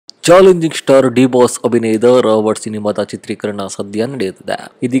Challenging star D boss ಅಭಿನಯದ Robert ಸಿನಿಮಾದ ಚಿತ್ರೀಕರಣ ಸದ್ಯ ನಡೆಯುತ್ತಿದೆ.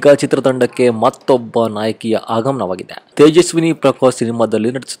 ಇದೀಗ ಚಿತ್ರತಂಡಕ್ಕೆ ಮತ್ತೊಬ್ಬ ನಾಯಕಿಯ ಆಗಮನವಾಗಿದೆ. ತೇಜಸ್ವಿನಿ ಪ್ರಕಾಶ್ ಸಿನಿಮಾದಲ್ಲಿ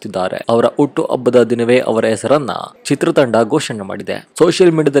ನಟಿಸುತ್ತಿದ್ದಾರೆ. ಅವರ ಹುಟ್ಟು ಹಬ್ಬದ ದಿನವೇ ಅವರ ಹೆಸರನ್ನ ಚಿತ್ರತಂಡ ಘೋಷಣೆ ಮಾಡಿದೆ.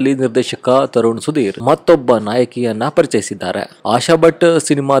 ಸೋಷಿಯಲ್ ಮೀಡಿಯಾದಲ್ಲಿ ನಿರ್ದೇಶಕ ತರುಣ್ ಸುಧೀರ್ ಮತ್ತೊಬ್ಬ ನಾಯಕಿಯನ್ನ ಪರಿಚಯಿಸಿದ್ದಾರೆ. ಆಶಾ ಭಟ್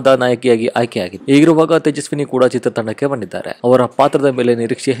ಸಿನಿಮಾದ ನಾಯಕಿಯಾಗಿ ಆಯ್ಕೆಯಾಗಿದೆ. ಹೀಗಿರುವಾಗ ತೇಜಸ್ವಿನಿ ಕೂಡ ಚಿತ್ರತಂಡಕ್ಕೆ ಬಂದಿದ್ದಾರೆ. ಅವರ ಪಾತ್ರದ ಮೇಲೆ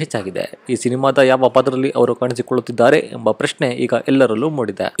ನಿರೀಕ್ಷೆ ಹೆಚ್ಚಾಗಿದೆ. ಈ ಸಿನಿಮಾದ ಯಾವ ಪಾತ್ರದಲ್ಲಿ ಅವರು ಕಾಣಿಸಿಕೊಳ್ಳುತ್ತಿದ್ದಾರೆ ಎಂಬ ಪ್ರಶ್ನೆ ಈಗ ಎಲ್ಲರಲ್ಲೂ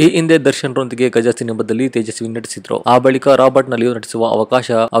ಮೂಡಿದೆ. ಈ ಹಿಂದೆ ದರ್ಶನ್ ರೊಂದಿಗೆ ಗಜ ಸಿನಿಮಾದಲ್ಲಿ ತೇಜಸ್ವಿನಿ ನಟಿಸಿದ್ರು. ಆ ಬಳಿಕ ರಾಬರ್ಟ್ ನಲ್ಲಿಯೂ ನಟಿಸುವ ಅವಕಾಶ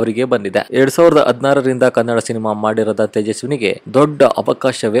ಅವರಿಗೆ ಬಂದಿದೆ. 2016ರಿಂದ ಕನ್ನಡ ಸಿನಿಮಾ ಮಾಡಿರದ ತೇಜಸ್ವಿನಿಗೆ ದೊಡ್ಡ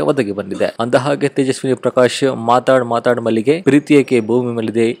ಅವಕಾಶವೇ ಒದಗಿ ಬಂದಿದೆ. ಅಂದಹಾಗೆ ತೇಜಸ್ವಿನಿ ಪ್ರಕಾಶ್ ಮಾತಾಡ್ ಮಲ್ಲಿಗೆ, ಪ್ರೀತಿಯೇಕೆ ಭೂಮಿ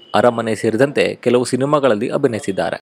ಮೇಲಿದೆ, ಅರಮನೆ ಸೇರಿದಂತೆ ಕೆಲವು ಸಿನಿಮಾಗಳಲ್ಲಿ ಅಭಿನಯಿಸಿದ್ದಾರೆ.